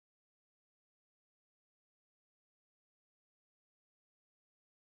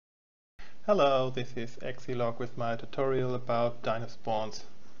Hello, this is Xilog with my tutorial about Dino spawns.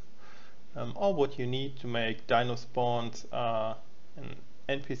 All what you need to make Dino spawns are an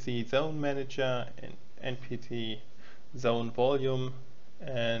NPC zone manager, an NPC zone volume,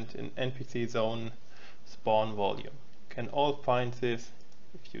 and an NPC zone spawn volume. You can all find this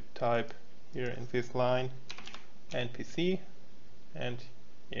if you type here in this line NPC, and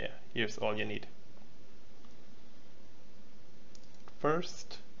yeah, here's all you need.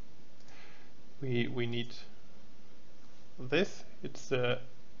 First, we need this. It's the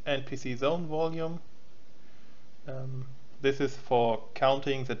NPC zone volume. This is for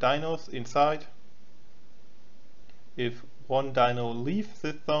counting the dinos inside. If one dino leaves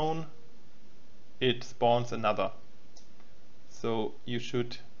this zone, it spawns another. So you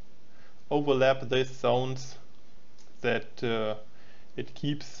should overlap these zones that it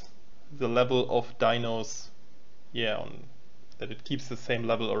keeps the level of dinos, that it keeps the same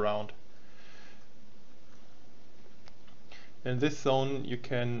level around. In this zone you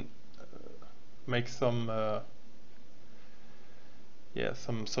can make some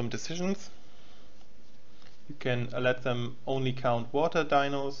decisions. You can let them only count water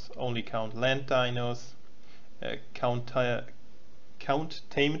dinos, only count land dinos, count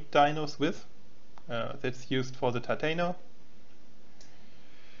tamed dinos with. That's used for the Titano.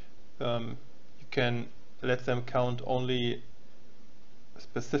 You can let them count only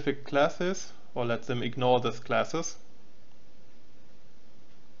specific classes or let them ignore these classes.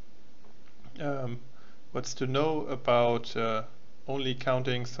 What's to know about only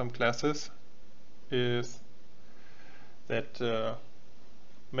counting some classes is that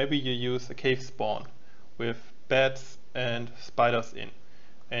maybe you use a cave spawn with bats and spiders in,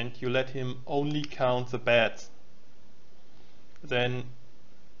 and you let him only count the bats. Then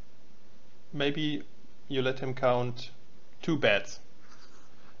maybe you let him count 2 bats,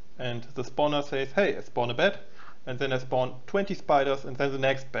 and the spawner says, hey, I spawn a bat, and then I spawn 20 spiders, and then the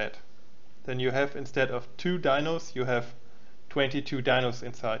next bat. Then you have, instead of 2 dinos, you have 22 dinos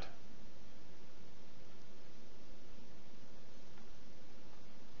inside.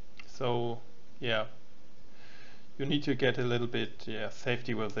 So yeah, you need to get a little bit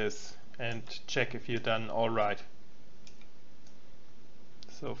safety with this and check if you've done all right.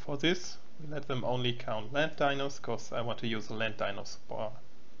 So for this, we let them only count land dinos, because I want to use a land dino spawn.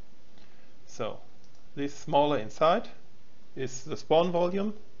 So this smaller inside is the spawn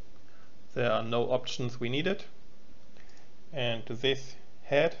volume. There are no options we needed. And this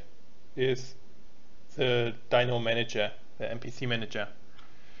head is the Dino manager, the NPC manager.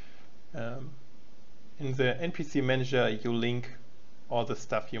 In the NPC manager you link all the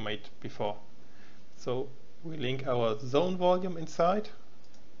stuff you made before. So we link our zone volume inside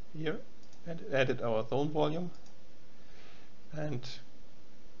here and added our zone volume. And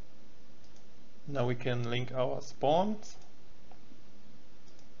now we can link our spawns.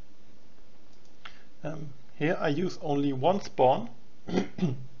 Here I use only one spawn,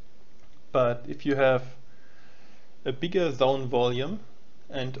 but if you have a bigger zone volume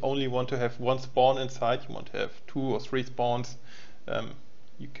and only want to have one spawn inside, you want to have 2 or 3 spawns,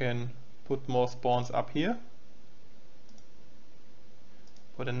 you can put more spawns up here,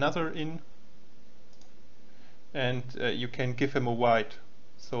 put another in, and you can give him a weight.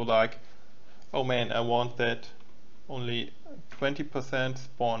 So like, oh man, I want that only 20%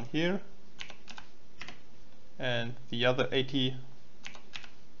 spawn here, and the other 80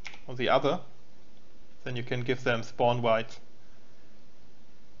 on the other. Then you can give them spawn weights.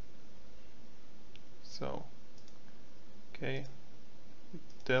 So okay,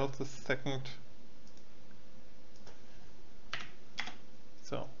 delta second.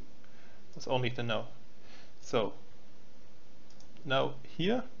 So that's only the no. So now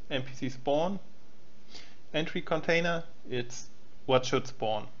here, NPC spawn entry container, it's what should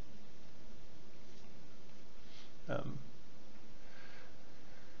spawn.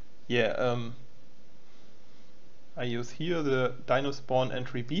 I use here the Dino spawn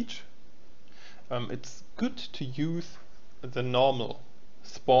entry beach. It's good to use the normal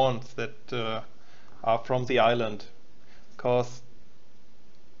spawns that are from the island, because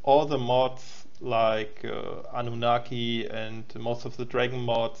all the mods like Anunnaki and most of the dragon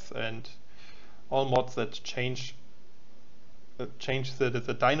mods and all mods that change the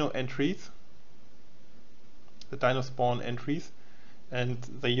Dino entries, the Dino spawn entries, and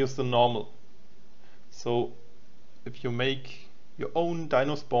they use the normal. So if you make your own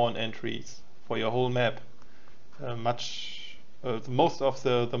Dino spawn entries for your whole map, most of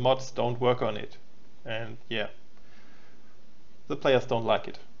the mods don't work on it, and yeah, the players don't like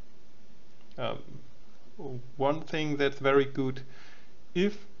it. One thing that's very good,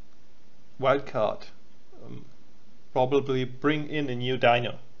 if wildcard probably bring in a new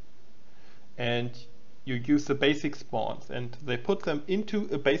dino, and you use the basic spawns and they put them into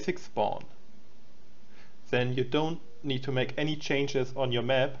a basic spawn, then you don't need to make any changes on your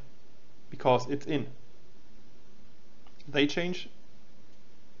map because it's in. They change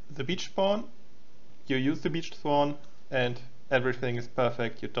the beach spawn, you use the beach spawn, and everything is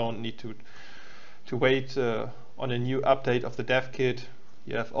perfect. You don't need to wait on a new update of the dev kit.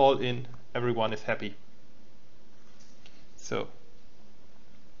 You have all in, everyone is happy. So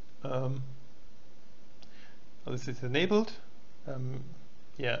this is enabled.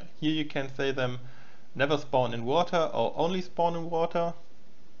 Yeah, here you can say them never spawn in water or only spawn in water.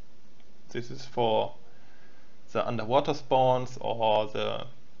 This is for the underwater spawns or the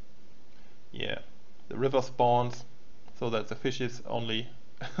river spawns, so that the fishes only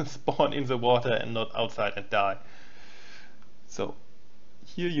spawn in the water and not outside and die. So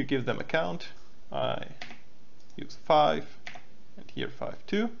here you give them a count. I use 5 and here 5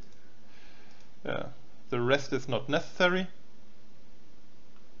 too. The rest is not necessary.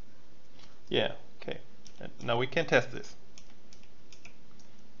 Yeah, okay. And now we can test this.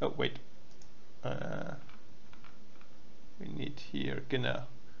 Oh wait. We need here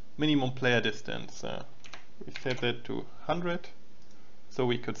minimum player distance. We set that to 100 so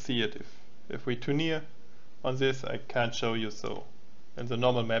we could see it. If we too near on this, I can't show you, so in the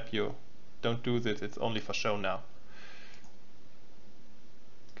normal map you don't do this, it's only for show now.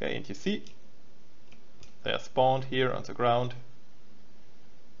 Okay, and you see they are spawned here on the ground.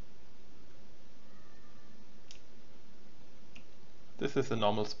 This is a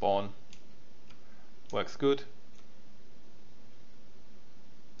normal spawn. Works good.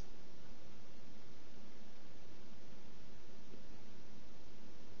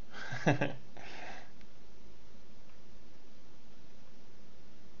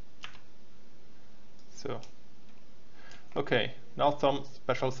 So, okay, now some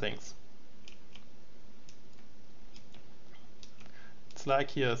special things. It's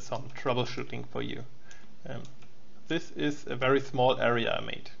like here some troubleshooting for you. This is a very small area I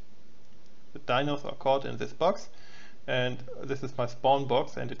made. The dinos are caught in this box, and this is my spawn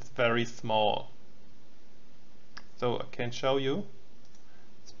box, and it's very small. So I can show you.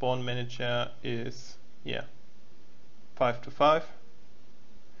 Spawn manager is 5 to 5.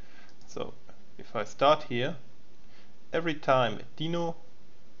 So if I start here, every time a dino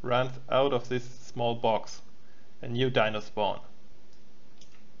runs out of this small box, a new dino spawn.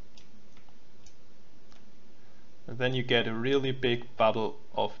 And then you get a really big bubble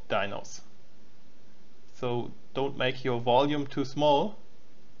of dinos. So don't make your volume too small,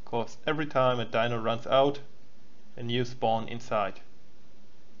 because every time a dino runs out, a new spawn inside.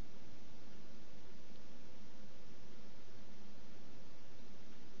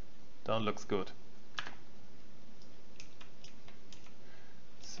 Don't looks good.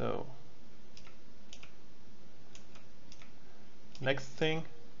 So next thing,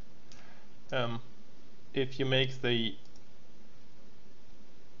 if you make the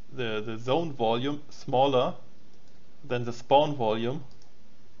zone volume smaller than the spawn volume,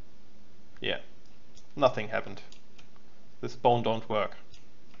 nothing happened. The spawn don't work.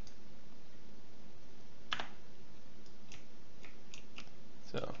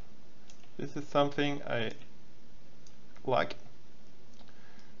 So this is something I like.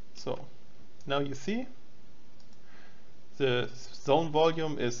 So now you see the zone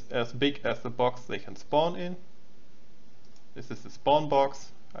volume is as big as the box they can spawn in. This is the spawn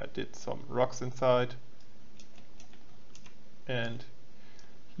box. I did some rocks inside, and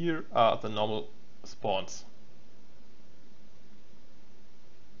here are the normal spawns.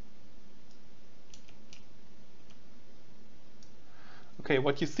 Okay,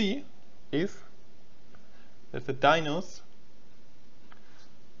 what you see is that the dinos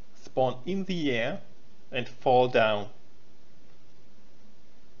spawn in the air and fall down.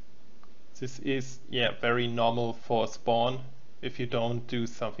 This is very normal for spawn if you don't do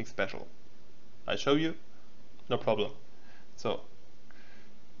something special. I show you, no problem. So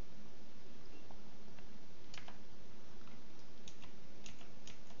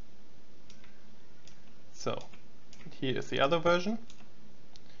here is the other version,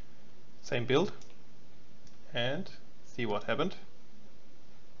 same build, and see what happened.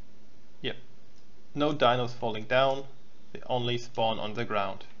 No dinos falling down, they only spawn on the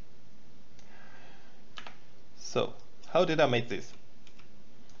ground. So how did I make this?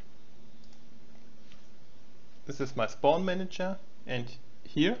 This is my spawn manager, and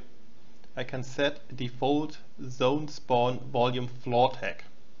here I can set a default zone spawn volume floor tag.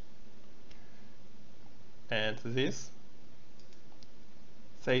 And this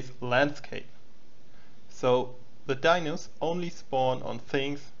says landscape. So the dinos only spawn on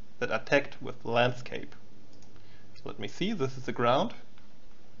things that are tagged with landscape. So let me see, this is the ground,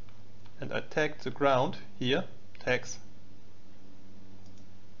 and I tagged the ground here, tags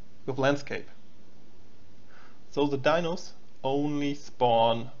with landscape. So the dinos only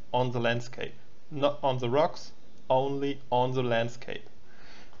spawn on the landscape, not on the rocks, only on the landscape.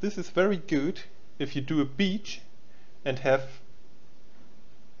 This is very good if you do a beach and have,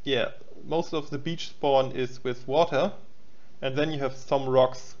 most of the beach spawn is with water, and then you have some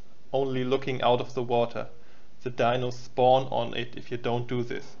rocks only looking out of the water. The dinos spawn on it if you don't do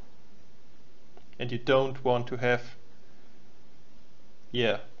this. And you don't want to have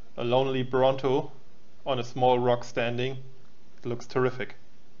a lonely Bronto on a small rock standing. It looks terrific.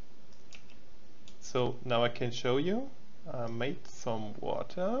 So now I can show you. I made some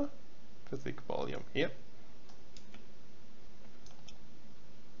water, physics volume here.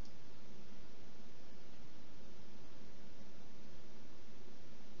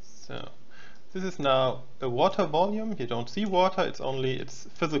 So this is now a water volume. You don't see water, it's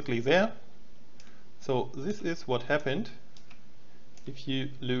physically there. So this is what happened if you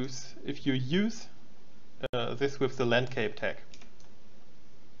use this with the landscape tag.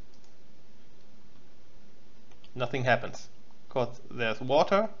 Nothing happens because there's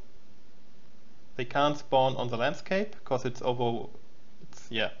water. They can't spawn on the landscape because there's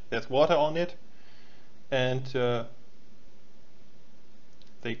water on it, and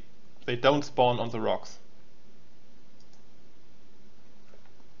they don't spawn on the rocks.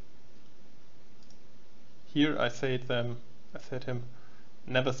 Here I said him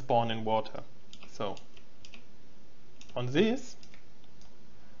never spawn in water. So on this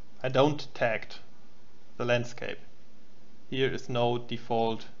I don't tagged the landscape. Here is no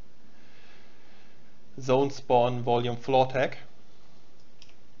default zone spawn volume floor tag,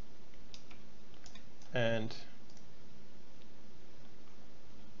 and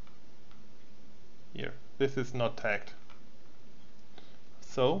here this is not tagged.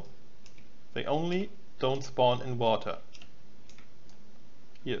 So they only don't spawn in water.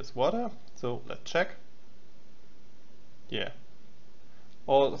 Here is water, so let's check.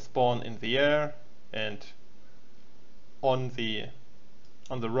 All spawn in the air and on the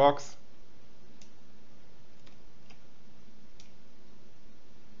rocks.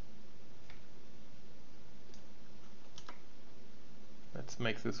 Let's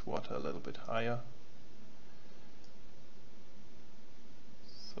make this water a little bit higher,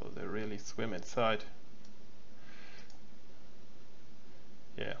 so they really swim inside.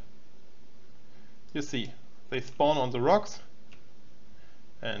 You see, they spawn on the rocks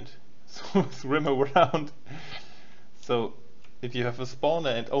and swim around. So if you have a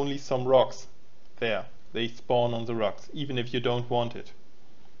spawner and only some rocks there, they spawn on the rocks, even if you don't want it.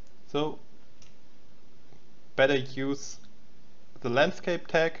 So better use the landscape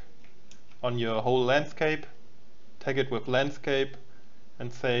tag on your whole landscape, tag it with landscape,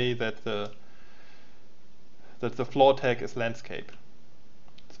 and say that the floor tag is landscape.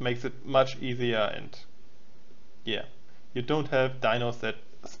 This makes it much easier, and you don't have dinos that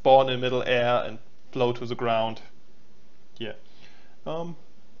spawn in middle air and flow to the ground.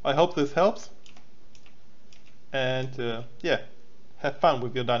 I hope this helps, and have fun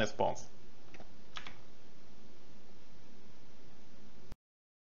with your dino spawns.